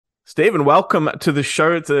Stephen, welcome to the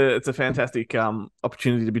show. It's a fantastic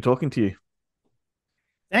opportunity to be talking to you.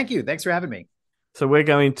 Thank you. Thanks for having me. So we're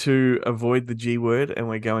going to avoid the G word and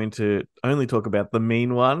we're going to only talk about the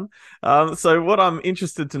mean one. So what I'm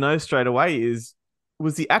interested to know straight away is,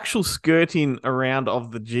 was the actual skirting around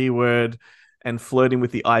of the G word and flirting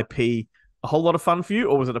with the IP a whole lot of fun for you,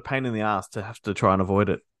 or was it a pain in the ass to have to try and avoid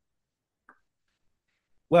it?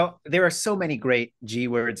 Well, there are so many great G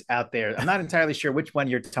words out there. I'm not entirely sure which one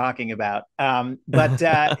you're talking about. But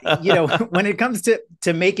when it comes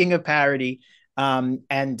to making a parody and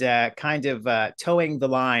kind of towing the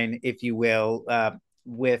line, if you will,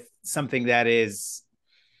 with something that is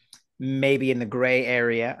maybe in the gray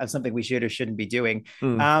area of something we should or shouldn't be doing.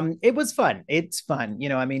 Hmm. It was fun. It's fun.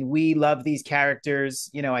 I mean, we love these characters.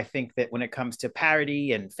 I think that when it comes to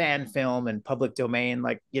parody and fan film and public domain,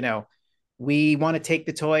 we want to take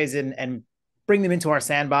the toys and bring them into our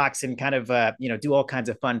sandbox and kind of do all kinds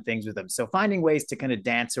of fun things with them. So finding ways to kind of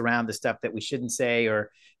dance around the stuff that we shouldn't say, or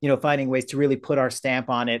finding ways to really put our stamp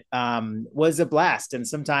on it, was a blast. And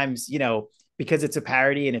sometimes, because it's a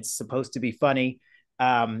parody and it's supposed to be funny,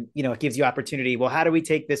 it gives you opportunity. Well, how do we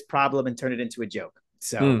take this problem and turn it into a joke?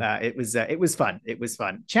 So Hmm. it was fun. It was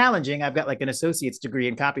fun, challenging. I've got like an associate's degree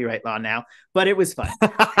in copyright law now, but it was fun.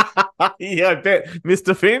 Yeah, I bet.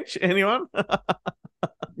 Mr. Finch, anyone?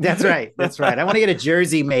 That's right. That's right. I want to get a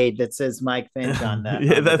jersey made that says Mike Finch on the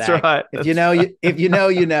Yeah, on the that's back. right. If you know, if you know,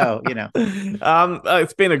 you know.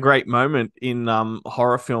 It's been a great moment in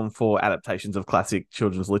horror film for adaptations of classic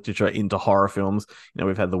children's literature into horror films.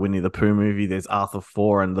 We've had the Winnie the Pooh movie, there's Arthur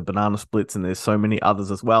 4 and the Banana Splits, and there's so many others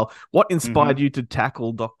as well. What inspired Hmm. you to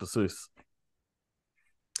tackle Dr. Seuss?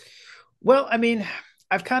 Well, I mean,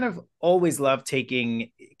 I've kind of always loved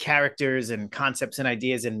taking characters and concepts and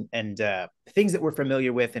ideas and things that we're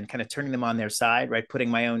familiar with and kind of turning them on their side, right? Putting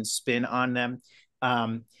my own spin on them.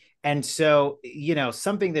 Um, and so,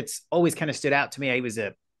 something that's always kind of stood out to me. I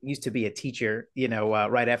used to be a teacher,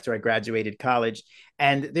 right after I graduated college.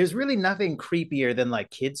 And there's really nothing creepier than like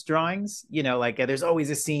kids' drawings. There's always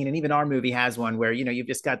a scene, and even our movie has one where you've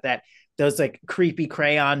just got those like creepy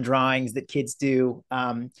crayon drawings that kids do.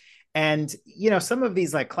 And some of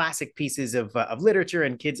these like classic pieces of literature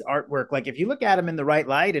and kids artwork, like if you look at them in the right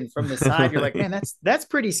light and from the side, you're like, man, that's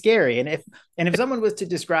pretty scary. And if someone was to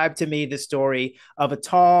describe to me the story of a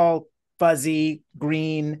tall, fuzzy,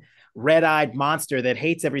 green, red-eyed monster that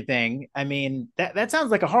hates everything, I mean, that sounds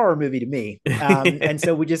like a horror movie to me. And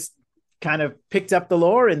so we just kind of picked up the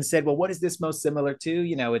lore and said, well, what is this most similar to?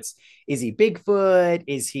 Is he Bigfoot?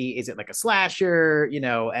 Is it like a slasher?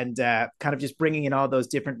 And kind of just bringing in all those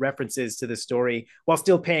different references to the story while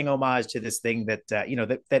still paying homage to this thing that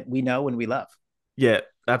that we know and we love. Yeah,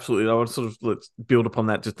 absolutely. I want to sort of let's build upon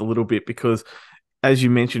that just a little bit because, as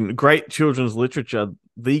you mentioned, great children's literature,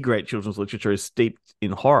 the great children's literature is steeped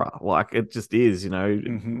in horror. Like it just is,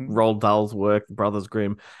 Mm-hmm. Roald Dahl's work, Brothers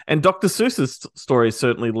Grimm, and Dr. Seuss's stories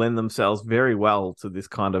certainly lend themselves very well to this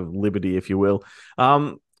kind of liberty, if you will.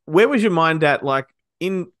 Where was your mind at, like,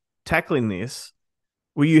 in tackling this?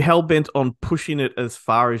 Were you hell bent on pushing it as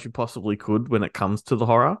far as you possibly could when it comes to the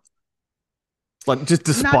horror? Like, just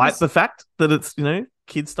Not despite the fact that it's,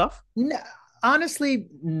 kid stuff? No, honestly,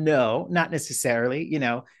 no, not necessarily.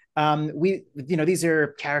 These are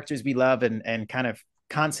characters we love and kind of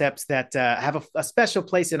concepts that have a special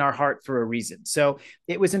place in our heart for a reason. So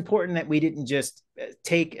it was important that we didn't just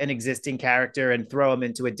take an existing character and throw him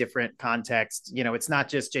into a different context. It's not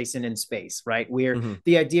just Jason in space, right? Mm-hmm.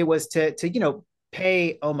 The idea was to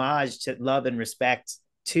pay homage to love and respect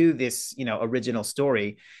to this original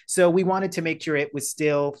story. So we wanted to make sure it was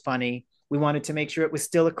still funny. We wanted to make sure it was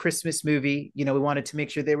still a Christmas movie. We wanted to make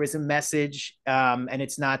sure there was a message, and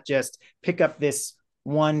it's not just pick up this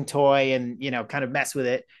one toy and kind of mess with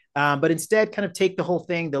it, but instead kind of take the whole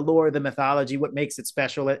thing, the lore, the mythology, what makes it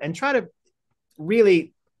special, and try to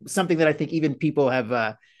really something that I think even people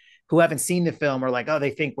have who haven't seen the film are like, oh,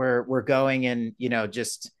 they think we're going and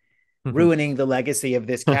just ruining the legacy of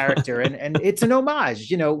this character, and it's an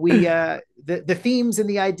homage. We the themes and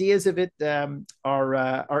the ideas of it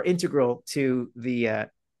are integral to the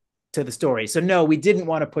story. So no, we didn't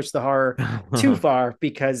want to push the horror too far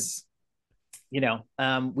because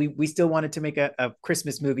we still wanted to make a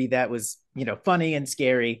Christmas movie that was funny and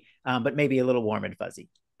scary, but maybe a little warm and fuzzy.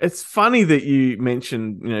 It's funny that you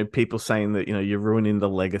mentioned, people saying that, you're ruining the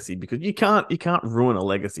legacy because you can't ruin a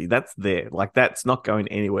legacy. That's there. Like that's not going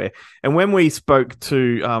anywhere. And when we spoke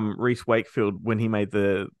to Reese Wakefield when he made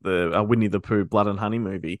the Winnie the Pooh Blood and Honey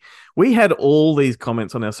movie, we had all these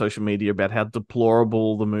comments on our social media about how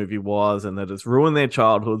deplorable the movie was and that it's ruined their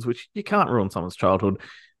childhoods, which you can't ruin someone's childhood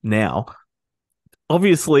now.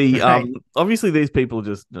 Obviously, Right. obviously these people are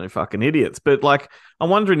just fucking idiots. But like, I'm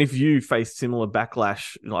wondering if you face similar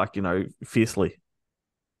backlash, like fiercely.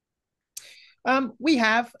 We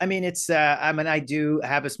have. I mean, I mean, I do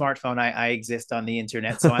have a smartphone. I exist on the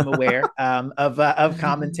internet, so I'm aware of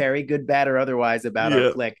commentary, good, bad, or otherwise, about our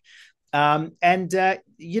Yeah. flick. And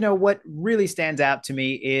what really stands out to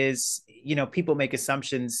me is people make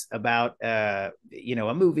assumptions about a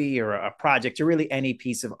movie or a project or really any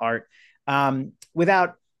piece of art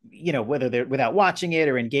without whether they're without watching it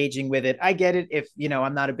or engaging with it. I get it if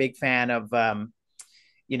I'm not a big fan of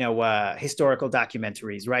historical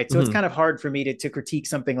documentaries, right? So it's Mhm. kind of hard for me to critique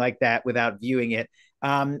something like that without viewing it.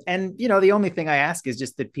 And the only thing I ask is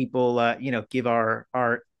just that people, give our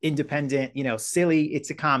independent, silly, it's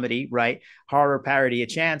a comedy, right? Horror parody a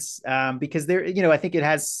chance, because I think it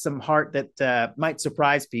has some heart that might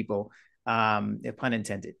surprise people, pun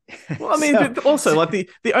intended. Well, I mean, so, but also so like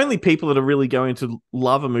the only people that are really going to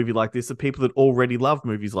love a movie like this are people that already love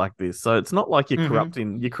movies like this. So it's not like mhm.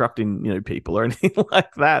 you're corrupting, people or anything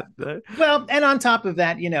like that. Well, and on top of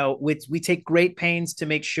that, we take great pains to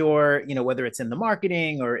make sure, whether it's in the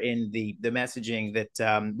marketing or in the messaging,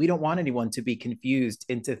 that we don't want anyone to be confused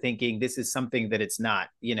into thinking this is something that it's not.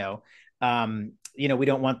 We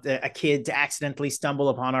don't want a kid to accidentally stumble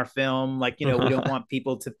upon our film. Like, we don't want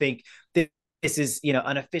people to think that this is,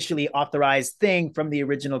 an officially authorized thing from the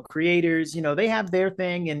original creators. They have their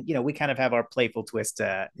thing, and we kind of have our playful twist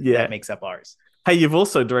that Yeah. makes up ours. Hey, you've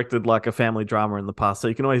also directed like a family drama in the past, so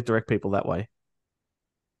you can always direct people that way.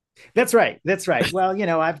 That's right. That's right. Well,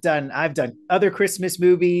 I've done other Christmas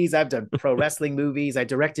movies. I've done pro wrestling movies. I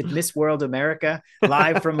directed Miss World America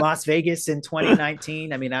live from Las Vegas in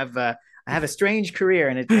 2019. I mean, I have a strange career,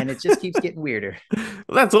 and it just keeps getting weirder.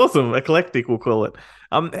 That's awesome. Eclectic, we'll call it.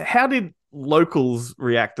 How did locals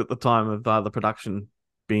react at the time of the production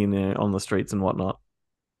being on the streets and whatnot?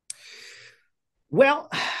 Well,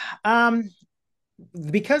 um,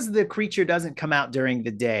 because the creature doesn't come out during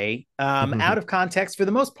the day, out of context, for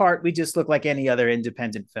the most part, we just look like any other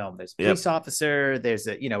independent film. There's a Yep. police officer, there's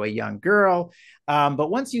a young girl. But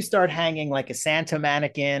once you start hanging like a Santa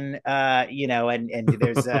mannequin, and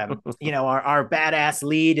there's our badass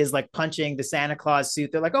lead is like punching the Santa Claus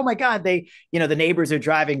suit. They're like, oh my God, the neighbors are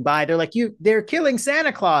driving by. They're like, they're killing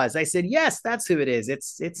Santa Claus. I said, yes, that's who it is.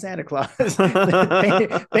 It's Santa Claus.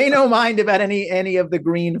 Pay no mind about any of the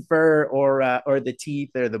green fur or the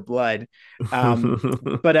teeth or the blood.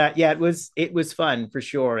 But yeah, it was fun for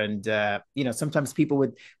sure. And sometimes people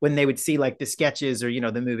would, when they would see like the sketches, or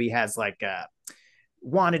the movie has like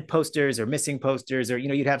wanted posters or missing posters, or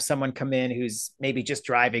you'd have someone come in who's maybe just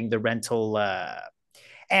driving the rental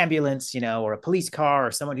ambulance, or a police car,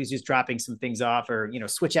 or someone who's just dropping some things off, or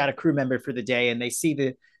switch out a crew member for the day, and they see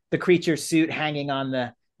the creature suit hanging on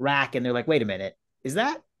the rack, and they're like, wait a minute, is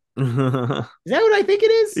that is that what I think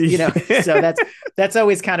it is? So Yeah. that's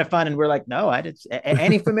always kind of fun. And we're like, no, I did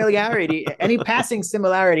any familiarity, any passing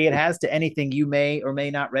similarity it has to anything you may or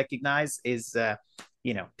may not recognize is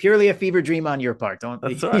purely a fever dream on your part. Don't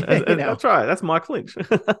That's right. you know? That's right. That's Mike Lynch.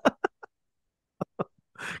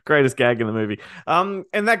 Greatest gag in the movie. And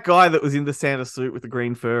that guy that was in the Santa suit with the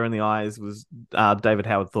green fur and the eyes was David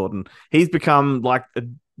Howard Thornton. He's become like a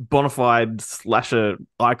bona fide slasher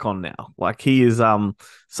icon now. Like he is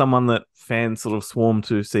someone that fans sort of swarm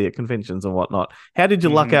to see at conventions and whatnot. How did you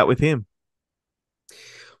luck Mm-hmm. out with him?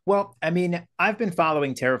 Well, I mean, I've been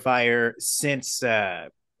following Terrifier since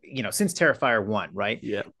Terrifier 1, right?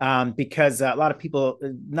 Yeah. Because a lot of people,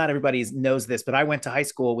 not everybody knows this, but I went to high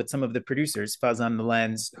school with some of the producers, Fuzz on the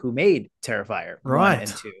Lens, who made Terrifier 1 Right. and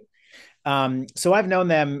 2. So I've known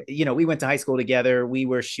them, we went to high school together. We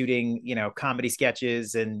were shooting, comedy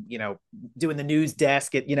sketches, and, doing the news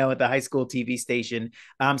desk at the high school TV station.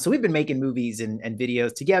 So we've been making movies and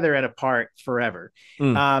videos together and apart forever.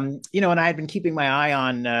 Mm. And I had been keeping my eye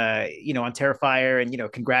on Terrifier,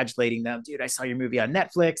 and, congratulating them, dude, I saw your movie on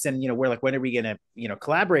Netflix. And, we're like, when are we going to,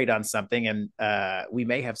 collaborate on something? And we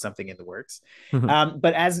may have something in the works.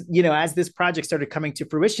 But as this project started coming to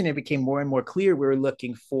fruition, it became more and more clear we were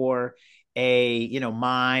looking for a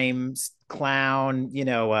mime clown.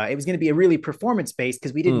 It was going to be a really performance based,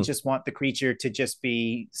 because we didn't Mm. just want the creature to just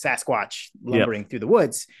be Sasquatch Yep. lumbering through the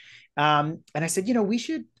woods. And I said, we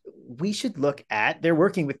should look at, they're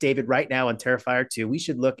working with David right now on Terrifier 2. We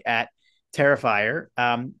should look at Terrifier,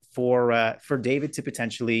 for David to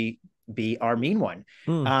potentially be our mean one.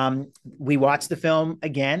 Mm. We watched the film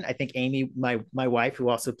again. I think Amy, my wife, who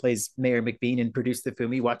also plays Mayor McBean and produced the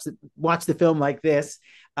film, we watched the film like this.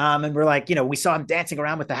 And we're like, we saw him dancing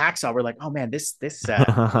around with the hacksaw. We're like, oh man, this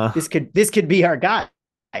could be our guy.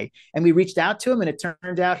 And we reached out to him, and it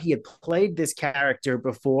turned out he had played this character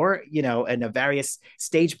before, in a various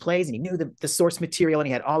stage plays, and he knew the source material, and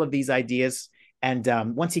he had all of these ideas. And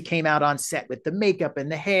once he came out on set with the makeup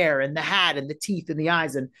and the hair and the hat and the teeth and the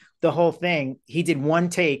eyes and the whole thing, he did one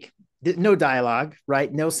take, no dialogue,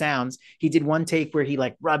 right? No sounds. He did one take where he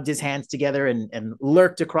like rubbed his hands together and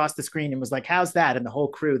lurked across the screen and was like, "How's that?" And the whole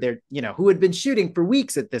crew, who had been shooting for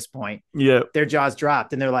weeks at this point, Yeah. their jaws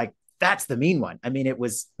dropped and they're like, "That's the mean one." I mean, it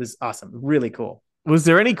was awesome, really cool. Was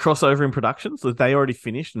there any crossover in productions? That they already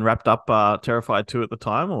finished and wrapped up Terrified 2 at the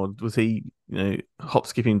time, or was he, hop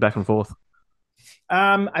skipping back and forth?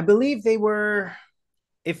 I believe they were,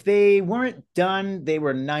 if they weren't done, they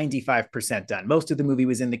were 95% done. Most of the movie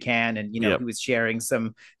was in the can, and Yep. he was sharing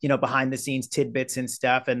some, behind the scenes tidbits and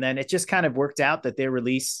stuff. And then it just kind of worked out that their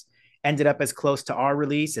release ended up as close to our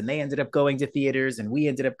release, and they ended up going to theaters, and we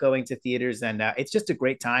ended up going to theaters. And it's just a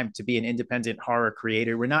great time to be an independent horror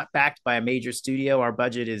creator. We're not backed by a major studio. Our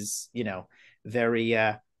budget is, very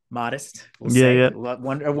modest, we'll Yeah, say, yeah.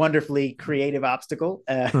 a wonderfully creative obstacle.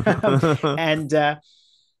 And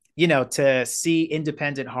to see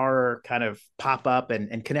independent horror kind of pop up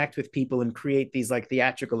and connect with people and create these like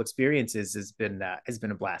theatrical experiences has been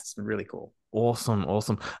a blast. It's been really cool. Awesome,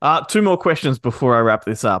 awesome. Two more questions before I wrap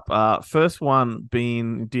this up. First one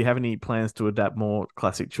being, do you have any plans to adapt more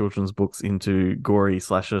classic children's books into gory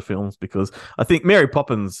slasher films? Because I think Mary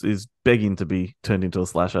Poppins is begging to be turned into a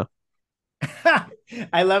slasher.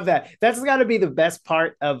 I love that. That's got to be the best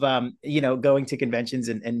part of going to conventions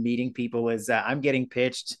and meeting people is I'm getting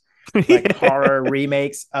pitched like horror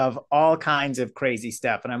remakes of all kinds of crazy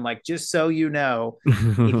stuff, and I'm like, just so you know,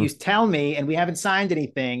 if you tell me and we haven't signed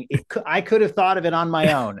anything, I could have thought of it on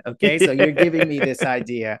my own. Okay, so you're giving me this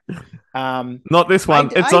idea. Not this one.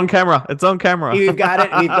 It's on camera. It's on camera. We've got it.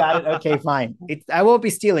 We've got it. Okay, fine. I won't be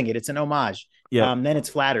stealing it. It's an homage. Yeah. Then it's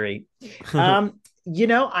flattery.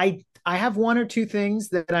 I have one or two things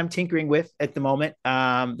that I'm tinkering with at the moment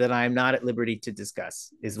that I'm not at liberty to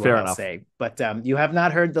discuss, is what I'll say. But you have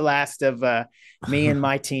not heard the last of me and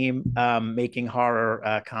my team making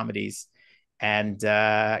horror comedies. And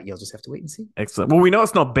you'll just have to wait and see. Excellent. Well, we know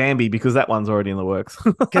it's not Bambi because that one's already in the works.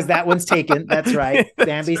 Because that one's taken. That's right.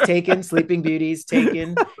 Bambi's taken. Sleeping Beauty's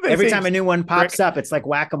taken. Every time a new one pops up, it's like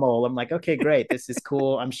whack-a-mole. I'm like, okay, great. This is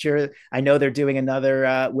cool. I'm sure. I know they're doing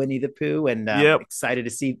another Winnie the Pooh, and I'm excited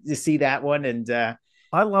to see that one. And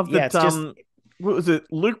I love that. What was it?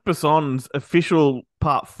 Luc Besson's official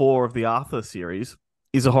part 4 of the Arthur series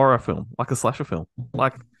is a horror film, like a slasher film,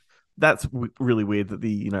 like. That's really weird that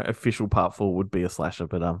the official part 4 would be a slasher,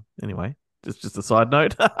 but anyway, just a side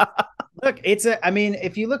note. Look,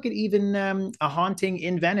 if you look at even A Haunting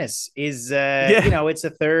in Venice is it's a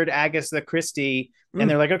third Agatha Christie, and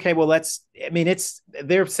they're like, okay, well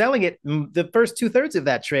they're selling it. The first 2/3 of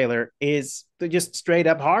that trailer is just straight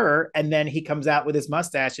up horror, and then he comes out with his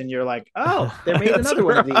mustache, and you're like, oh, they made another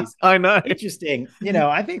one of these. I know, interesting.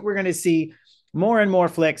 I think we're going to see. More and more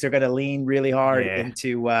flicks are going to lean really hard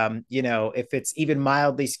into, if it's even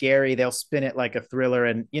mildly scary, they'll spin it like a thriller.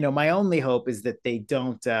 And, my only hope is that they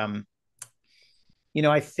don't,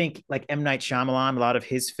 I think like M. Night Shyamalan, a lot of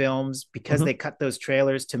his films, because they cut those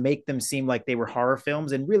trailers to make them seem like they were horror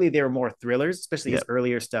films. And really, they were more thrillers, especially his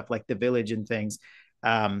earlier stuff like The Village and things.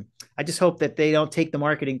 I just hope that they don't take the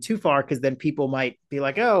marketing too far, because then people might be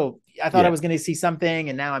like, oh, I thought I was going to see something,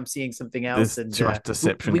 and now I'm seeing something else. There's too much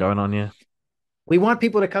deception going on, yeah. We want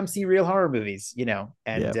people to come see real horror movies,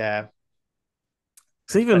 and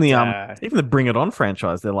so even the Bring It On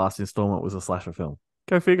franchise, their last installment was a slasher film.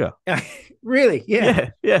 Go figure. Really? Yeah.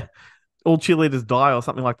 All cheerleaders die or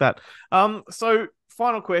something like that. So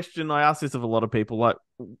final question, I asked this of a lot of people, like,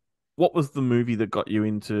 what was the movie that got you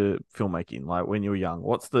into filmmaking, like when you were young?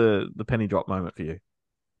 What's the penny drop moment for you?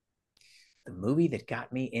 The movie that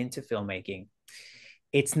got me into filmmaking.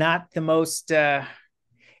 It's not the most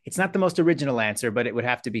original answer, but it would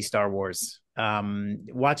have to be Star Wars.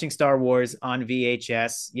 Watching Star Wars on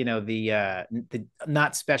VHS, the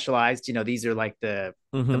not specialized, these are like the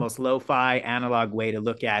most lo-fi analog way to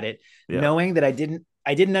look at it. Yeah. Knowing that I didn't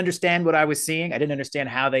understand what I was seeing. I didn't understand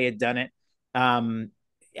how they had done it.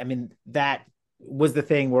 That was the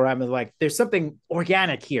thing where I'm like, there's something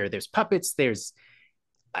organic here. There's puppets.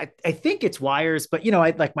 I think it's wires, but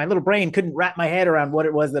my little brain couldn't wrap my head around what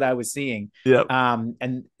it was that I was seeing. Yeah.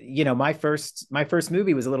 And my first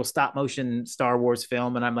movie was a little stop motion Star Wars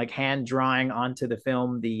film, and I'm like hand drawing onto the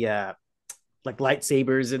film the like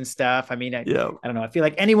lightsabers and stuff. I don't know. I feel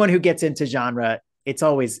like anyone who gets into genre, it's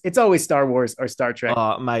always Star Wars or Star Trek.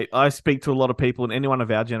 Oh, mate, I speak to a lot of people, and anyone of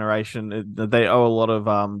our generation, they owe a lot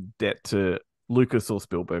of debt to Lucas or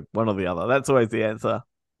Spielberg, one or the other. That's always the answer.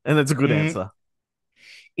 And that's a good answer.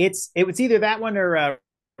 It was either that one or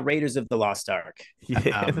Raiders of the Lost Ark.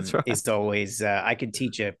 Yeah, that's right. It's always I could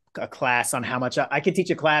teach a class on how much I could teach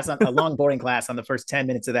a class on a long boring class on the first 10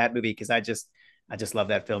 minutes of that movie because I just love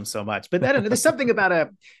that film so much. But then there's something about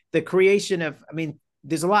the creation of, I mean,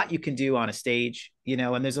 there's a lot you can do on a stage, you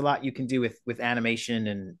know, and there's a lot you can do with animation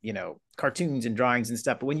and, you know, cartoons and drawings and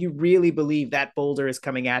stuff. But when you really believe that boulder is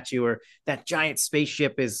coming at you or that giant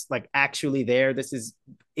spaceship is like actually there, this is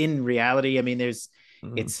in reality. I mean, it's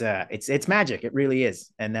magic. It really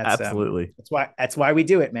is. And absolutely that's why we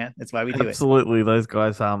do it, man. That's why we do it. Absolutely. Those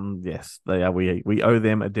guys, yes, they are. We owe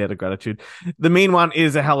them a debt of gratitude. The Mean One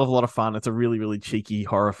is a hell of a lot of fun. It's a really, really cheeky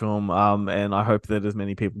horror film. And I hope that as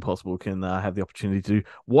many people possible can have the opportunity to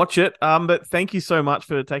watch it. But thank you so much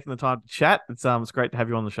for taking the time to chat. It's great to have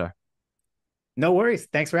you on the show. No worries.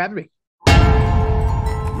 Thanks for having me.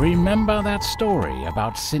 Remember that story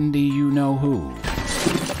about Cindy You-Know-Who?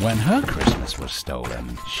 When her Christmas was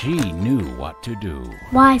stolen, she knew what to do.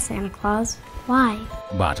 Why, Santa Claus? Why?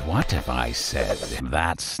 But what if I said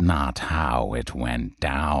that's not how it went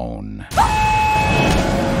down?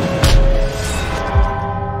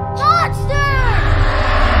 Monster!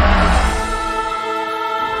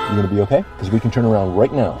 You gonna be okay? Because we can turn around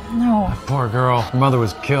right now. No. That poor girl. Her mother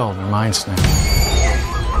was killed. Her mind snapped.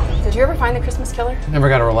 Did you ever find the Christmas killer? Never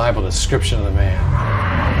got a reliable description of the man.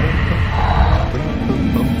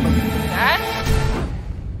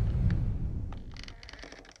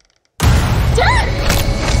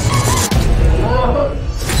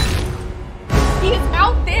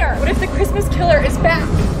 What if the Christmas killer is back?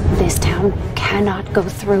 This town cannot go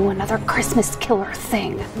through another Christmas killer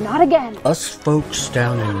thing. Not again. Us folks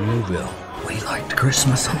down in Newville, we liked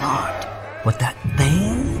Christmas a lot. But that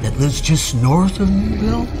thing that lives just north of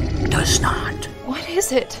Newville does not. What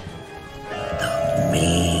is it? The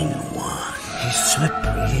mean one. He's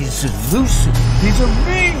slippery, he's elusive, he's a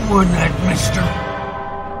mean one, that mister.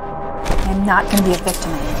 I'm not going to be a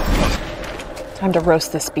victim anymore. Time to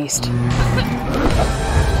roast this beast.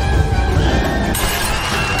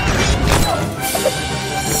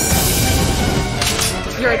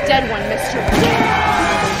 You're a dead one, mister.